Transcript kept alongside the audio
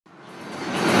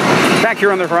Back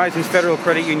here on the Horizons Federal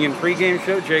Credit Union pregame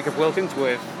show, Jacob Wilkins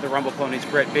with the Rumble Ponies'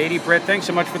 Brett Beatty. Brett, thanks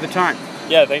so much for the time.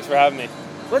 Yeah, thanks for having me.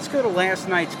 Let's go to last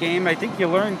night's game. I think you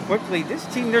learned quickly this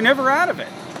team, they're never out of it.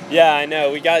 Yeah, I know.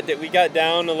 We got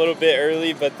down a little bit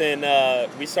early, but then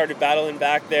we started battling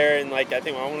back there, and I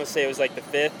want to say it was the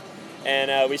fifth,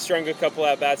 and we strung a couple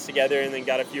at bats together, and then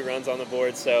got a few runs on the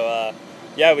board. So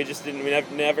we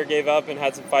never gave up and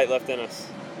had some fight left in us.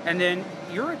 And then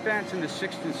your at-bats in the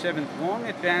 6th and 7th, long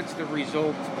at-bats that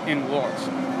result in walks.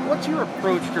 What's your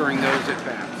approach during those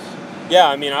at-bats? Yeah,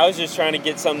 I was just trying to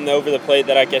get something over the plate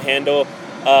that I could handle.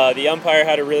 The umpire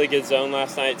had a really good zone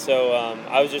last night, so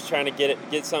I was just trying to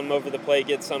get something over the plate,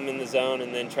 get something in the zone,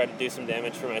 and then try to do some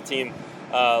damage for my team.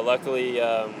 Luckily,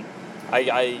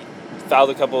 I fouled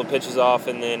a couple of pitches off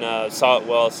and then saw it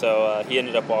well, so he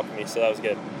ended up walking me, so that was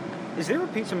good. Is there a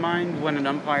peace of mind when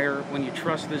when you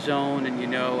trust the zone and you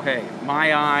know, hey,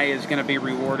 my eye is going to be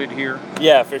rewarded here?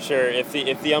 Yeah, for sure. If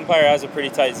the umpire has a pretty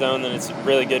tight zone, then it's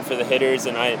really good for the hitters,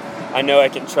 and I know I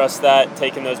can trust that,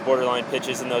 taking those borderline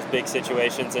pitches in those big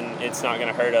situations, and it's not going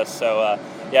to hurt us. So,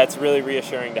 it's really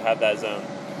reassuring to have that zone.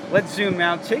 Let's zoom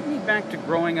out. Take me back to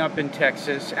growing up in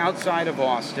Texas, outside of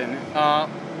Austin.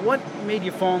 What made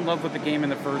you fall in love with the game in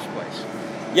the first place?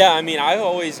 Yeah, I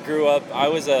always grew up. I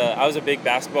was a big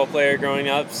basketball player growing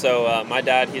up. So my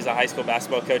dad, he's a high school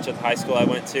basketball coach at the high school I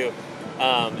went to,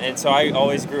 and so I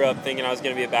always grew up thinking I was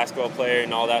going to be a basketball player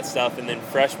and all that stuff. And then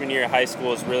freshman year of high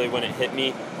school is really when it hit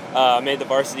me. I made the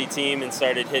varsity team and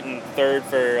started hitting third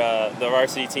for the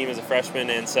varsity team as a freshman,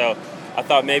 and so I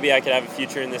thought maybe I could have a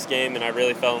future in this game, and I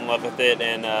really fell in love with it,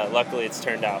 and luckily it's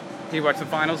turned out. Did you watch the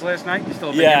finals last night? You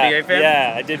still a big NBA fan?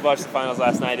 Yeah, I did watch the finals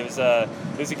last night. It was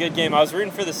a good game. I was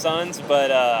rooting for the Suns,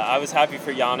 but I was happy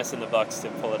for Giannis and the Bucks to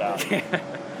pull it out.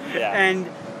 Yeah. And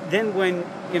then when,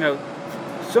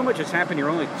 so much has happened, you're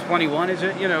only 21, is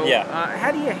it?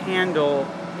 How do you handle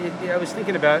it? I was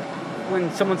thinking about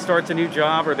when someone starts a new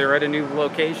job or they're at a new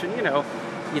location,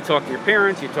 you talk to your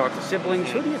parents, you talk to siblings.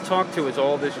 Who do you talk to as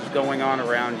all this is going on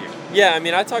around you? Yeah,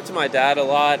 I talk to my dad a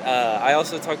lot. I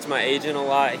also talk to my agent a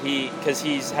lot. Because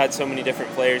he's had so many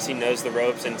different players, he knows the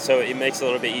ropes, and so it makes it a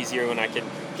little bit easier when I can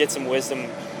get some wisdom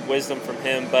from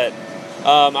him. But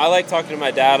I like talking to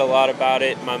my dad a lot about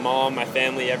it. My mom, my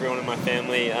family, everyone in my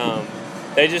family.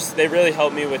 They really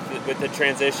helped me with the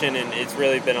transition, and it's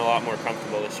really been a lot more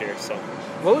comfortable this year. So,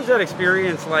 what was that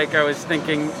experience like? I was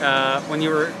thinking when you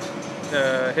were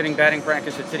hitting batting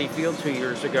practice at Citi Field 2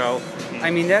 years ago.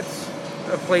 Mm-hmm. That's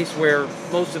a place where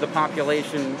most of the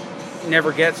population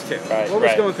never gets to. What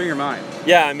was going through your mind?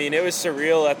 Yeah, it was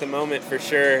surreal at the moment for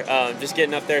sure. Just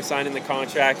getting up there, signing the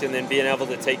contract, and then being able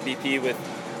to take BP with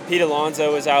Pete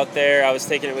Alonso was out there. I was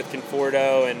taking it with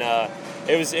Conforto, and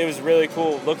it was really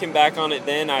cool. Looking back on it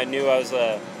then, I knew I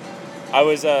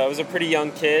was a pretty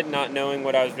young kid, not knowing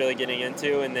what I was really getting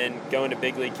into, and then going to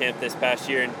big league camp this past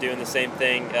year and doing the same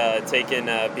thing, taking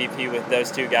BP with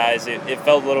those two guys. It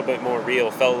felt a little bit more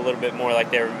real, felt a little bit more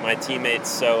like they were my teammates.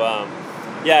 So,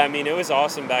 it was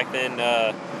awesome back then.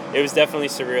 It was definitely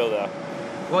surreal, though.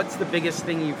 What's the biggest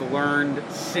thing you've learned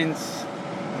since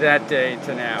that day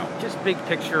to now? Just big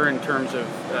picture in terms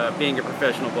of being a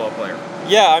professional ball player.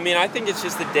 Yeah, I think it's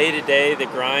just the day-to-day, the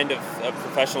grind of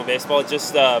professional baseball,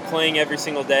 just playing every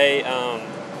single day,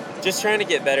 just trying to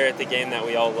get better at the game that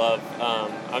we all love.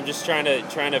 I'm just trying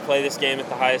to play this game at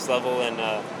the highest level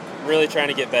and really trying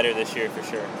to get better this year for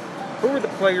sure. Who were the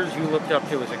players you looked up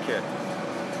to as a kid?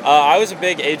 I was a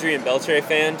big Adrian Beltre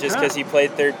fan just because he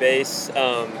played third base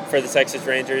for the Texas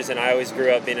Rangers, and I always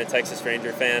grew up being a Texas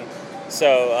Ranger fan.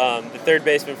 So the third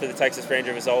baseman for the Texas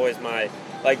Ranger was always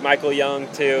Michael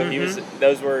Young too. Mm-hmm.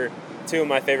 Those were two of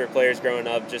my favorite players growing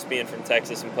up, just being from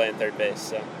Texas and playing third base.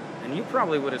 So. And you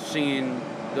probably would have seen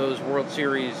those World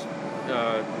Series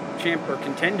champ or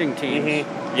contending teams,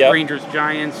 mm-hmm. Yep. Rangers,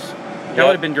 Giants. That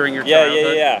would have been during your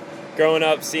childhood. Yeah. Growing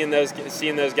up, seeing those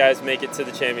guys make it to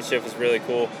the championship was really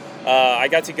cool. I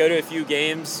got to go to a few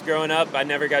games growing up. I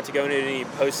never got to go to any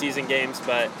postseason games,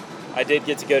 but I did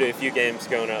get to go to a few games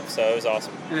growing up, so it was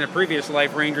awesome. And in a previous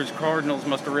life, Rangers, Cardinals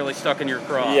must have really stuck in your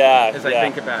craw. As I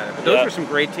think about it. But those were some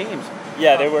great teams.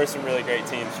 Yeah, they were some really great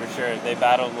teams for sure. They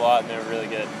battled a lot, and they were really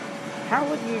good. How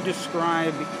would you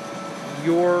describe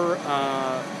your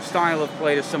style of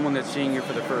play to someone that's seeing you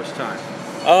for the first time?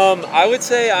 I would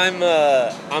say I'm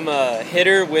a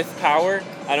hitter with power.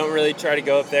 I don't really try to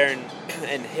go up there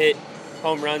and hit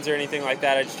home runs or anything like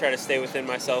that. I just try to stay within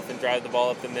myself and drive the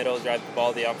ball up the middle, drive the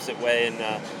ball the opposite way,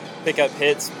 and pick up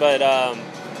hits. But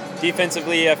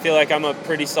defensively, I feel like I'm a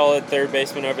pretty solid third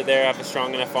baseman over there. I have a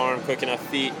strong enough arm, quick enough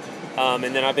feet. And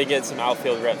then I've been getting some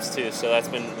outfield reps too, so that's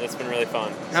been really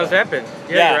fun. How's that been?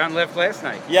 Yeah, you're out and left last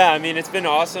night. Yeah, I mean, it's been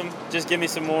awesome. Just give me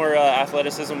some more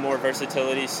athleticism, more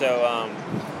versatility, so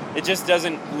it just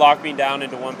doesn't lock me down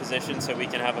into one position, so we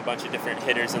can have a bunch of different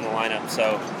hitters in the lineup.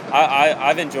 So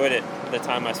I've enjoyed it, the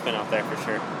time I spent out there, for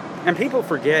sure. And people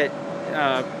forget,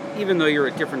 even though you're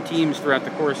at different teams throughout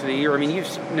the course of the year, I mean, you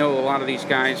know a lot of these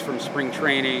guys from spring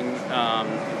training.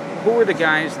 Who are the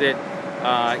guys that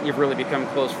you've really become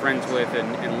close friends with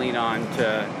and lean on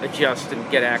to adjust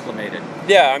and get acclimated?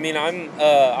 Yeah, I mean,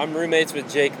 I'm roommates with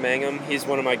Jake Mangum. He's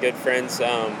one of my good friends.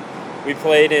 We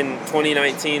played in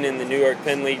 2019 in the New York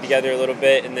Penn League together a little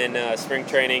bit, and then spring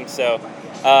training. So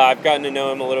I've gotten to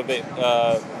know him a little bit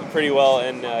pretty well,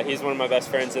 and he's one of my best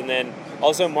friends. And then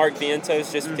also Mark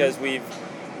Vientos, just because we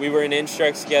were in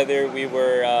instructs together, we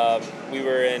were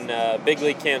in big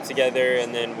league camp together,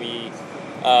 and then we're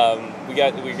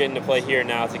getting to play here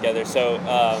now together. So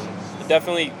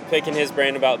definitely picking his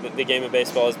brain about the game of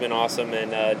baseball has been awesome,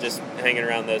 and just hanging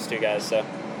around those two guys. So.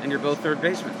 And you're both third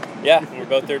basemen. Yeah, we're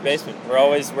both third basemen. We're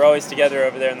always together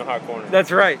over there in the hot corner.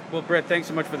 That's right. Well, Brett, thanks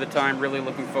so much for the time. Really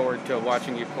looking forward to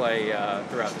watching you play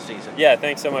throughout the season. Yeah,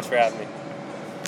 thanks so much for having me.